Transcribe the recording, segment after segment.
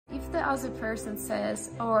if the other person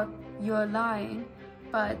says, "Oh, you're lying,"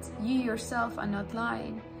 but you yourself are not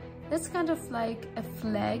lying, that's kind of like a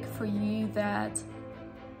flag for you that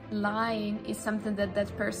lying is something that that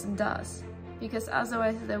person does, because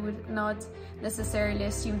otherwise they would not necessarily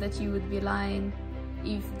assume that you would be lying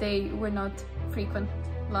if they were not frequent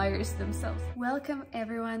liars themselves. Welcome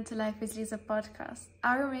everyone to Life with Lisa podcast.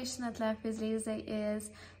 Our mission at Life with Lisa is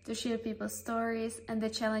to share people's stories and the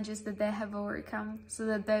challenges that they have overcome, so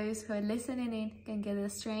that those who are listening in can get the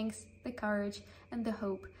strength, the courage, and the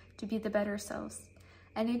hope to be the better selves.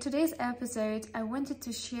 And in today's episode, I wanted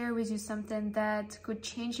to share with you something that could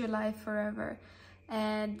change your life forever.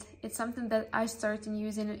 And it's something that I started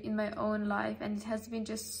using in my own life, and it has been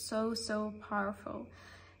just so powerful.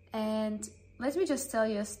 And let me just tell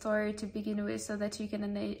you a story to begin with, so that you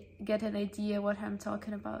can get an idea what I'm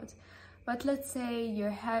talking about. But let's say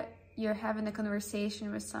you're having a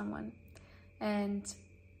conversation with someone, and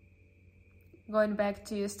going back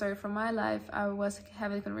to a story from my life, I was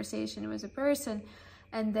having a conversation with a person,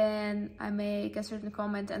 and then I make a certain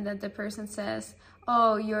comment, and then the person says,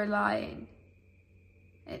 "Oh, you're lying."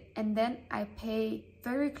 And then I pay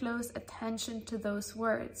very close attention to those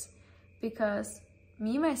words, because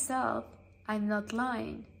me, myself, I'm not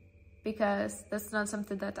lying, because that's not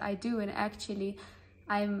something that I do. And actually,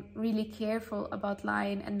 I'm really careful about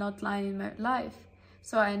lying and not lying in my life.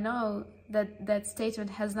 So I know that that statement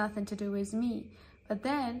has nothing to do with me. But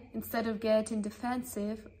then, instead of getting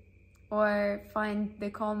defensive or find the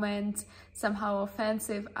comment somehow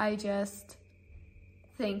offensive, I just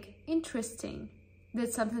think, interesting.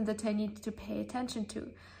 That's something that I need to pay attention to.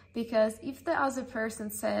 Because if the other person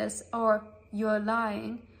says, "Oh, you're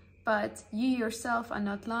lying," but you yourself are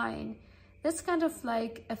not lying, that's kind of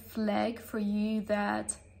like a flag for you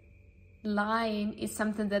that lying is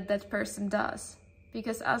something that that person does.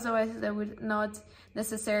 Because otherwise they would not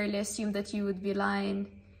necessarily assume that you would be lying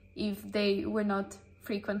if they were not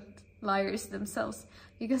frequent liars themselves.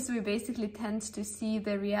 Because we basically tend to see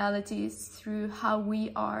the realities through how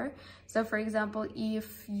we are. So for example,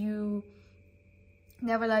 if you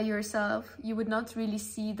never lie yourself, you would not really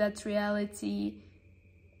see that reality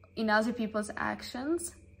in other people's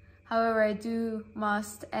actions. However, I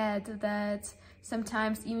must add that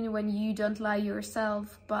sometimes, even when you don't lie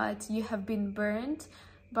yourself, but you have been burned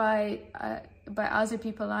by other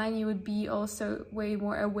people lying, you would be also way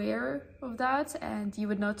more aware of that, and you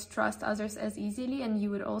would not trust others as easily, and you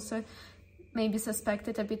would also maybe suspect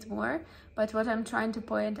it a bit more. But what I'm trying to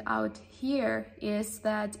point out here is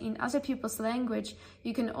that in other people's language,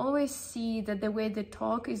 you can always see that the way they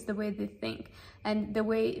talk is the way they think, and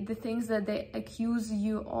the things that they accuse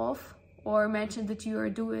you of or mention that you are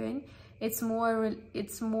doing, it's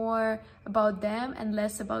more about them and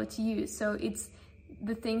less about you. So it's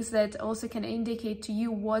the things that also can indicate to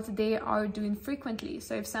you what they are doing frequently.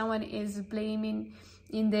 So if someone is blaming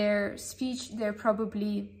in their speech, they're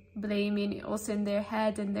probably blaming also in their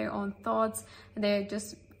head and their own thoughts, and they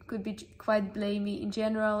just could be quite blamey in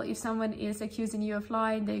general. If someone is accusing you of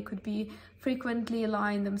lying, they could be frequently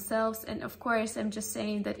lying themselves. And of course, I'm just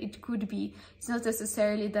saying that it could be. It's not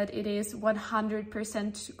necessarily that it is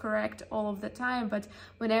 100% correct all of the time, but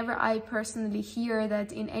whenever I personally hear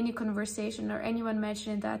that in any conversation or anyone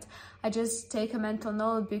mentioning that, I just take a mental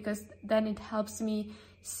note, because then it helps me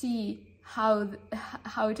see how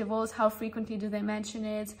it evolves, how frequently do they mention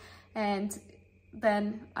it, and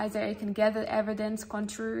then either I can gather evidence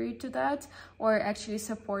contrary to that or actually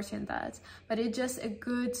supporting that. But it's just a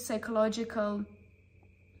good psychological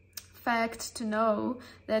fact to know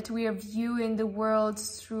that we are viewing the world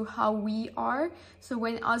through how we are. So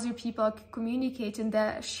when other people are communicating,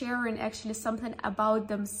 they're sharing actually something about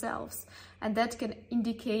themselves, and that can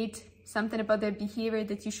indicate something about their behavior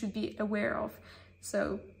that you should be aware of.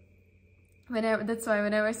 So that's why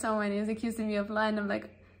whenever someone is accusing me of lying, I'm like,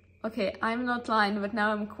 okay, I'm not lying, but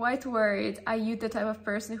now I'm quite worried. Are you the type of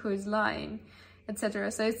person who is lying,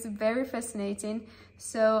 etc.? So it's very fascinating.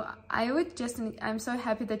 So I'm so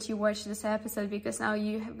happy that you watched this episode, because now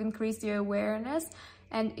you have increased your awareness,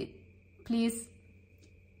 and please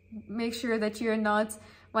make sure that you're not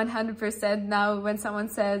 100% now when someone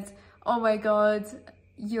says, "Oh my God,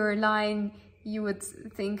 you're lying," you would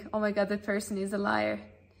think, "Oh my God, that person is a liar."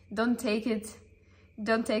 Don't take it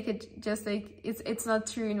just like it's not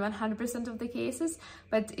true in 100% of the cases,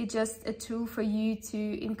 but it's just a tool for you to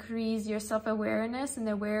increase your self-awareness and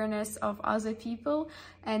awareness of other people,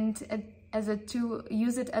 and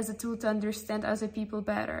use it as a tool to understand other people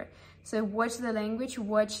better. So watch the language,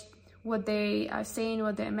 watch what they are saying,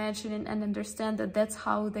 what they're mentioning, and understand that that's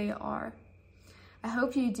how they are. I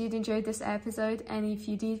hope you did enjoy this episode, and if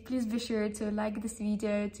you did, please be sure to like this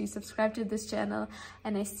video, to subscribe to this channel,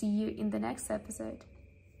 and I see you in the next episode.